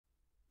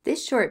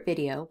This short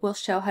video will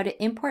show how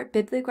to import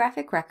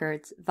bibliographic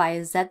records via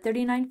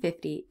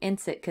Z39.50 in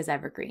Sitka's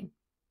Evergreen.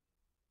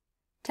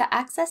 To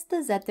access the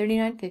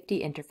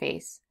Z39.50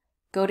 interface,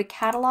 go to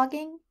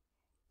Cataloging,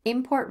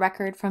 Import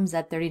Record from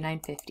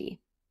Z39.50.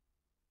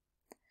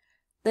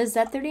 The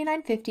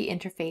Z39.50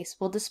 interface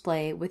will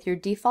display with your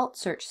default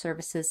search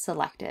services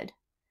selected.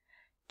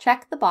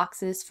 Check the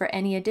boxes for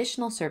any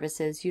additional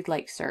services you'd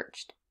like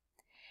searched.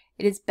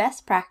 It is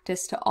best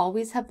practice to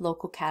always have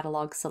local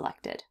catalogs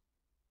selected.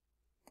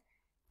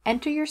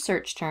 Enter your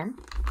search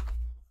term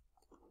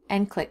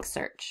and click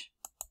Search.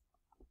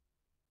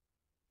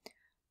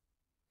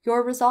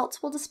 Your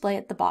results will display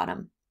at the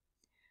bottom.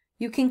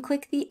 You can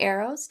click the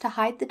arrows to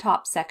hide the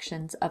top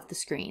sections of the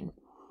screen.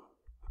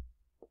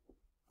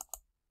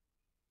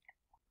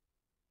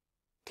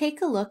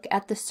 Take a look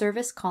at the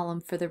service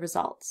column for the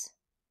results.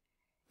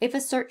 If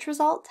a search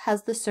result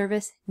has the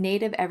service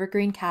Native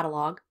Evergreen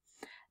Catalog,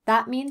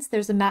 that means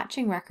there's a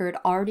matching record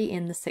already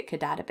in the Sitka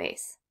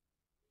database.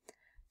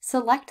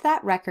 Select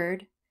that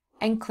record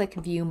and click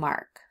View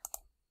Mark.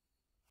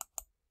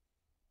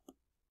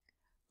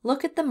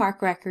 Look at the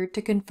mark record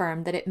to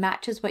confirm that it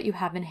matches what you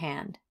have in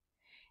hand.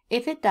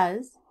 If it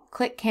does,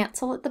 click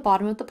Cancel at the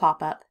bottom of the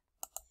pop-up,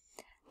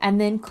 and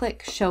then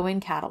click Show in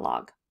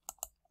Catalog.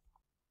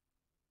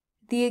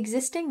 The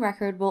existing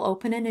record will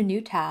open in a new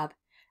tab,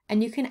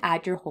 and you can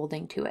add your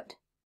holding to it.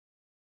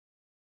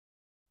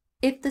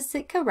 If the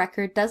Sitka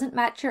record doesn't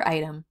match your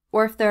item,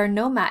 or if there are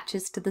no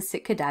matches to the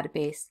Sitka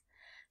database,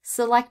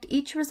 select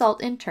each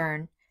result in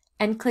turn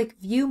and click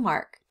View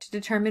Mark to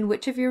determine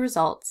which of your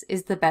results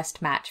is the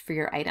best match for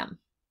your item.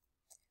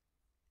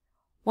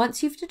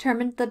 Once you've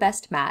determined the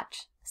best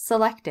match,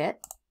 select it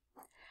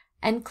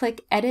and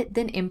click Edit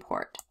then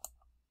Import.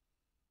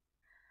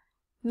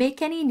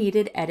 Make any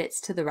needed edits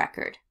to the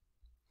record.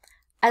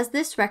 As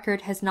this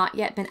record has not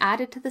yet been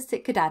added to the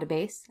Sitka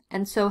database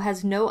and so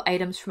has no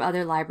items from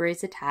other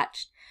libraries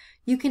attached,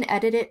 you can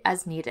edit it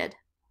as needed.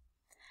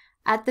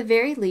 At the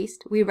very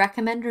least, we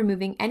recommend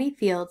removing any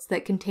fields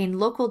that contain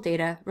local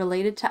data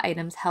related to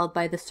items held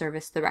by the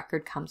service the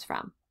record comes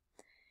from.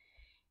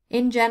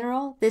 In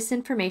general, this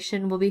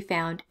information will be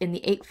found in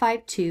the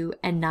 852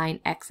 and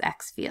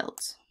 9XX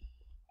fields.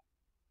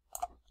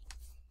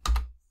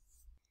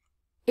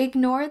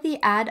 Ignore the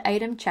Add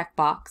Item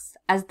checkbox,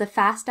 as the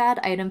Fast Add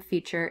Item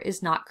feature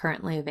is not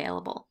currently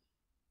available.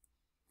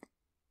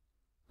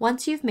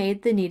 Once you've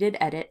made the needed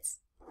edits,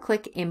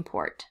 click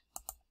Import.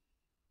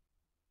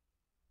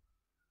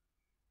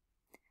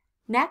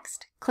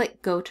 Next,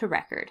 click Go to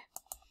Record.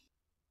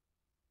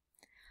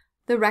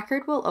 The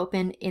record will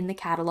open in the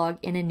catalog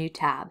in a new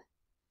tab.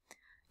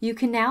 You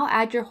can now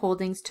add your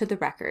holdings to the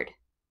record.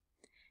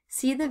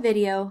 See the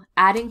video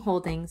Adding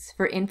Holdings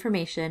for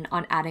information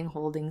on adding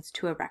holdings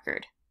to a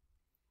record.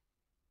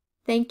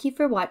 Thank you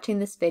for watching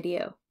this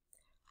video.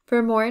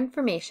 For more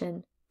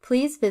information,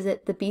 please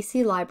visit the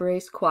BC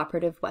Libraries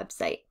Cooperative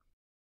website.